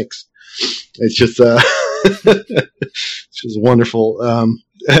Atticus makes. It's just it's just wonderful. And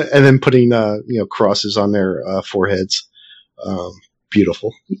then putting crosses on their foreheads,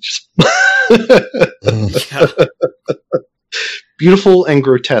 beautiful. Beautiful and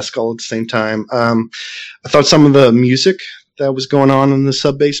grotesque all at the same time. I thought some of the music that was going on in the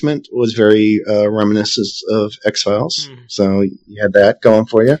sub-basement was very reminiscent of X-Files. So you had that going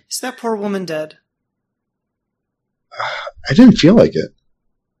for you. Is that poor woman dead? I didn't feel like it.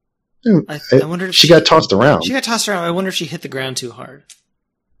 I wonder if she got tossed around. She got tossed around. I wonder if she hit the ground too hard.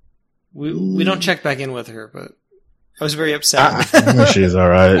 We don't check back in with her, but I was very upset. She's all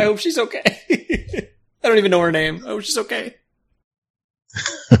right. I hope she's okay. I don't even know her name. I hope she's okay.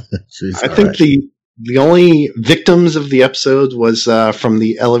 I think the only victims of the episode was from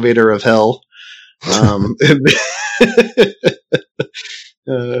the elevator of hell. That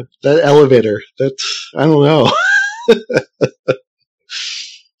elevator. That's, I don't know.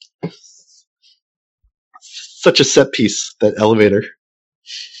 Such a set piece, that elevator.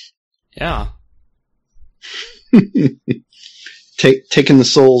 Yeah. Taking the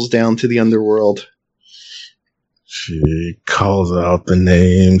souls down to the underworld. She calls out the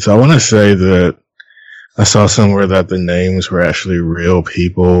names. I want to say that I saw somewhere that the names were actually real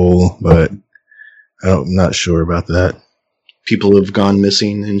people, but I'm not sure about that. People have gone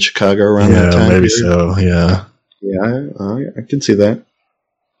missing in Chicago around that time. Yeah, maybe so, yeah. Yeah, I can see that.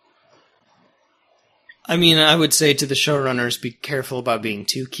 I mean, I would say to the showrunners, be careful about being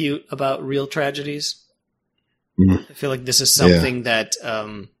too cute about real tragedies. I feel like this is something that,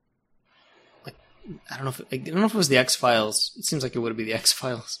 I don't know if it was the X-Files. It seems like it would be the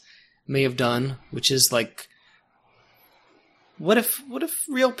X-Files may have done, which is like, what if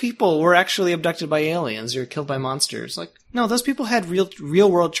real people were actually abducted by aliens or killed by monsters? Like, no, those people had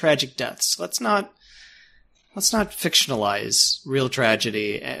real world tragic deaths. Let's not fictionalize real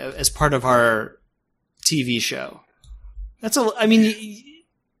tragedy as part of our TV show. I mean,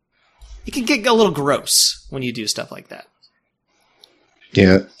 it can get a little gross when you do stuff like that.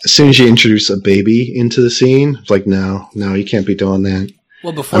 Yeah, as soon as you introduce a baby into the scene, it's like, no, you can't be doing that.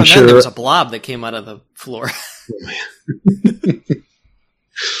 Well, before there was a blob that came out of the floor.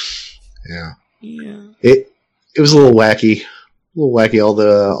 Yeah. It was a little wacky. All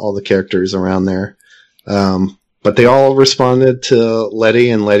the characters around there. But they all responded to Letty,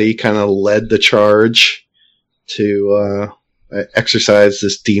 and Letty kind of led the charge to exorcise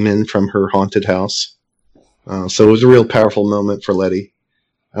this demon from her haunted house. So it was a real powerful moment for Letty.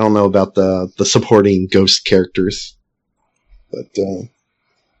 I don't know about the supporting ghost characters, but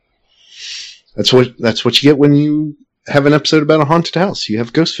that's what you get when you have an episode about a haunted house. You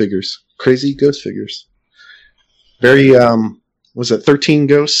have ghost figures, crazy ghost figures. Very was it 13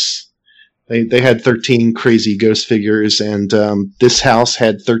 ghosts? They had 13 crazy ghost figures, and this house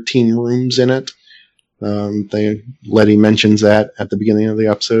had 13 rooms in it. Letty mentions that at the beginning of the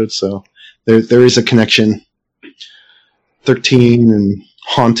episode, so there is a connection. 13 and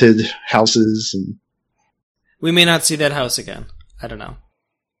haunted houses, and we may not see that house again. I don't know.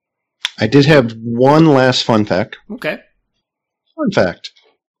 I did have one last fun fact. Okay. Fun fact.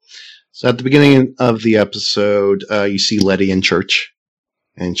 So at the beginning of the episode, you see Letty in church,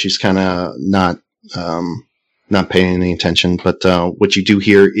 and she's kind of not paying any attention. But what you do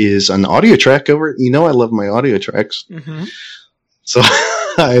hear is an audio track over. You know, I love my audio tracks, so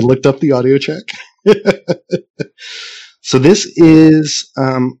I looked up the audio track. So this is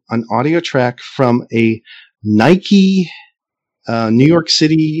an audio track from a Nike New York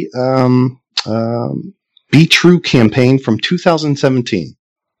City Be True campaign from 2017.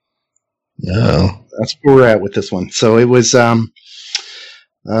 Yeah, that's where we're at with this one. So it was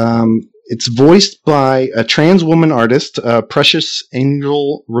it's voiced by a trans woman artist, Precious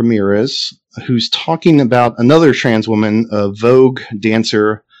Angel Ramirez, who's talking about another trans woman, Vogue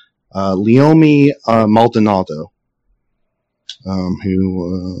dancer Leomi Maldonado,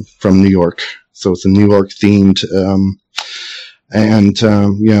 who from New York. So it's a New York themed, and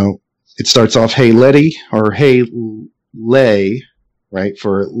you know, it starts off, "Hey Letty," or "Hey Lay," right,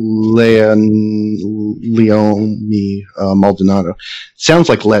 for Leomi Maldonado. Sounds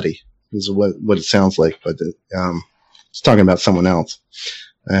like Letty is what it sounds like, but it's talking about someone else.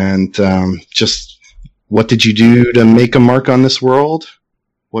 And just, what did you do to make a mark on this world?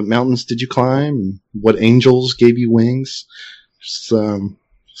 What mountains did you climb? What angels gave you wings? It's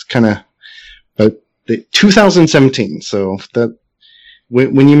kind of, but 2017. So that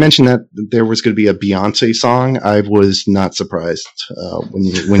when you mentioned that there was going to be a Beyonce song, I was not surprised when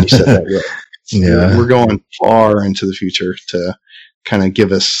you said that. Yeah, we're going far into the future to kind of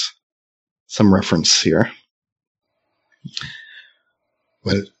give us some reference here.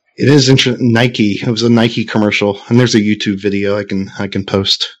 But it is interesting. Nike. It was a Nike commercial, and there's a YouTube video. I can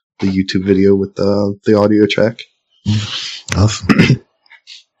post the YouTube video with the audio track. Awesome.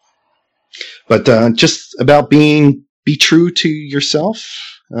 But just about be true to yourself.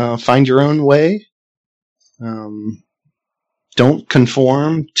 Find your own way. Don't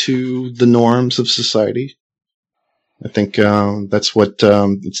conform to the norms of society. I think that's what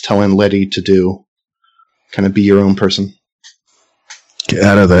it's telling Letty to do. Kind of be your own person. Get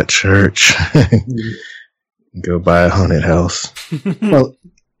out of that church. Go buy a haunted house. Well,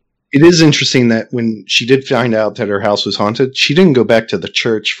 it is interesting that when she did find out that her house was haunted, she didn't go back to the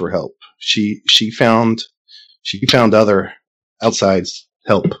church for help. She found other outside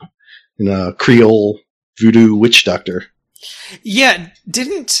help in a Creole voodoo witch doctor. Yeah,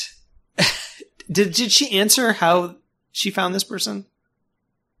 did she answer how she found this person?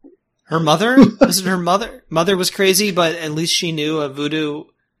 Her mother? Was it her mother? Mother was crazy, but at least she knew a voodoo.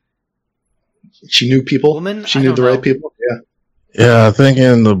 She knew people. Woman? She knew the right people. Yeah. Yeah, I think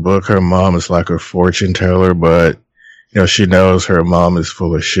in the book her mom is like a fortune teller, but you know, she knows her mom is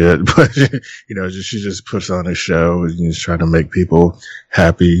full of shit, but you know, she just puts on a show and is trying to make people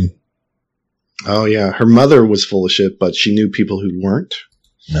happy. Oh yeah, her mother was full of shit, but she knew people who weren't.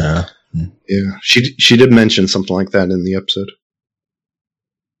 Yeah. Yeah, she did mention something like that in the episode.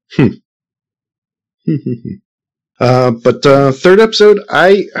 But third episode,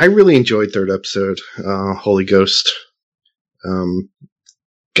 I really enjoyed third episode, Holy Ghost.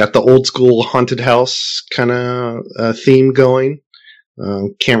 Got the old school haunted house kind of theme going.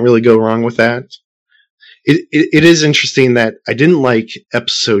 Can't really go wrong with that. It is interesting that I didn't like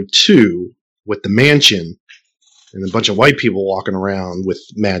episode 2 with the mansion and a bunch of white people walking around with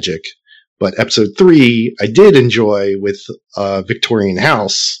magic. But episode 3, I did enjoy with Victorian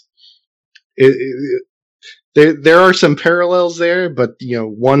house. There are some parallels there, but you know,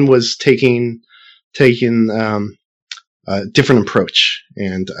 one was taking a different approach,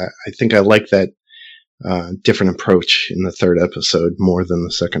 and I think I like that different approach in the third episode more than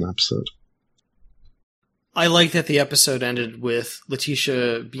the second episode. I like that the episode ended with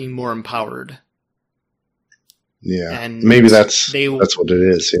Letitia being more empowered. Yeah, and maybe that's what it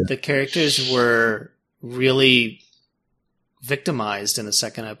is. Yeah. The characters were really victimized in the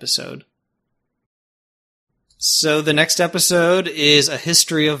second episode. So the next episode is A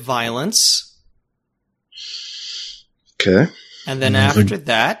History of Violence. Okay. And then after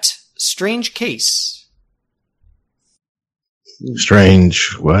that, Strange Case.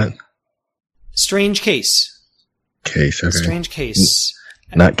 Strange what? Strange Case. Case, okay. Strange Case.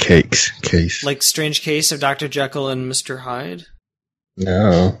 Not cakes, case. Like Strange Case of Dr. Jekyll and Mr. Hyde?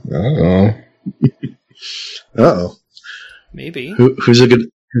 No. Uh-oh. Uh-oh. Maybe. Who's a good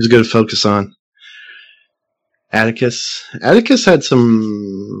to focus on? Atticus. Atticus had a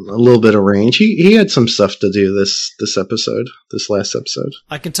little bit of range. He had some stuff to do this episode, this last episode.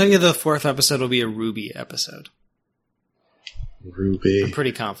 I can tell you the 4th episode will be a Ruby episode. Ruby. I'm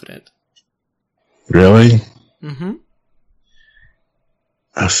pretty confident. Really? Mm-hmm.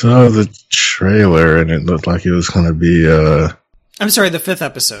 I saw the trailer and it looked like it was going to be I'm sorry, the 5th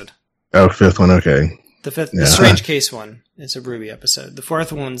episode. Oh, 5th one, okay. The Strange Case one is a Ruby episode. The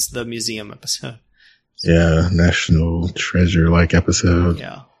 4th one's the museum episode. Yeah, National Treasure-like episode.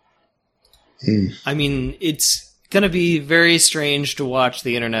 Yeah. I mean, it's going to be very strange to watch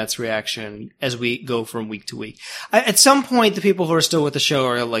the internet's reaction as we go from week to week. At some point, the people who are still with the show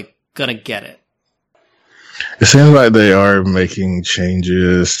are like going to get it. It seems like they are making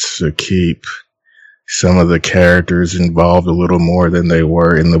changes to keep some of the characters involved a little more than they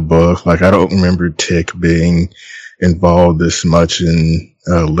were in the book. Like, I don't remember Tick being involved this much in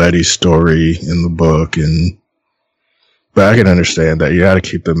Letty's story in the book, but I can understand that you got to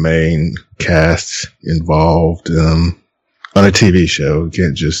keep the main cast involved on a TV show. You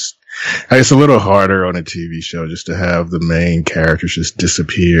can't just. It's a little harder on a TV show just to have the main characters just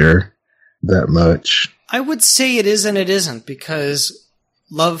disappear that much. I would say it is and it isn't, because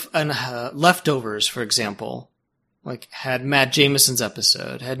Love and Leftovers, for example, like had Matt Jameson's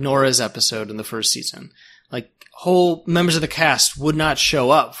episode, had Nora's episode in the first season. Like, whole members of the cast would not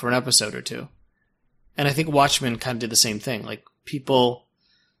show up for an episode or two. And I think Watchmen kind of did the same thing. Like, people,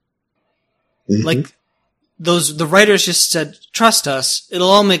 like, the writers just said, trust us, it'll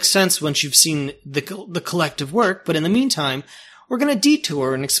all make sense once you've seen the collective work, but in the meantime, we're going to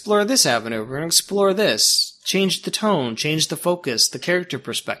detour and explore this avenue, we're going to explore this, change the tone, change the focus, the character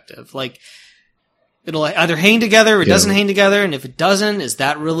perspective. Like, it'll either hang together or it doesn't hang together, and if it doesn't, is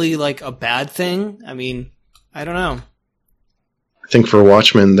that really, like, a bad thing? I mean, I don't know. I think for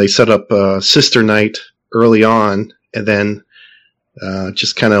Watchmen, they set up Sister Night early on, and then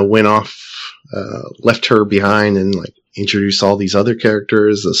just kind of went off, left her behind, and like introduced all these other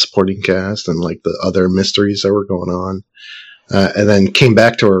characters, the supporting cast, and like the other mysteries that were going on, and then came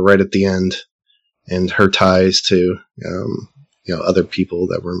back to her right at the end, and her ties to other people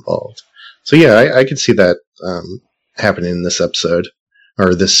that were involved. So yeah, I could see that happening in this episode,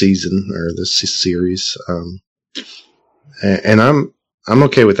 or this season, or this series. And I'm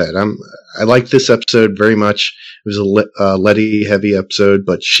okay with that. I like this episode very much. It was a Letty heavy episode,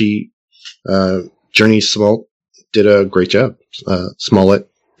 but Journey Smollett did a great job. Smollett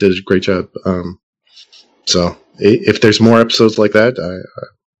did a great job. So if there's more episodes like that,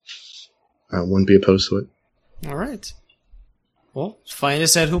 I wouldn't be opposed to it. All right. Well, find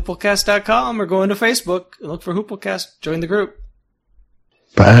us at hooplecast.com or go into Facebook and look for Hooplecast. Join the group.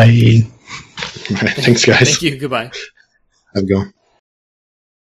 Bye. Thanks, guys. Thank you. Goodbye. I'm going.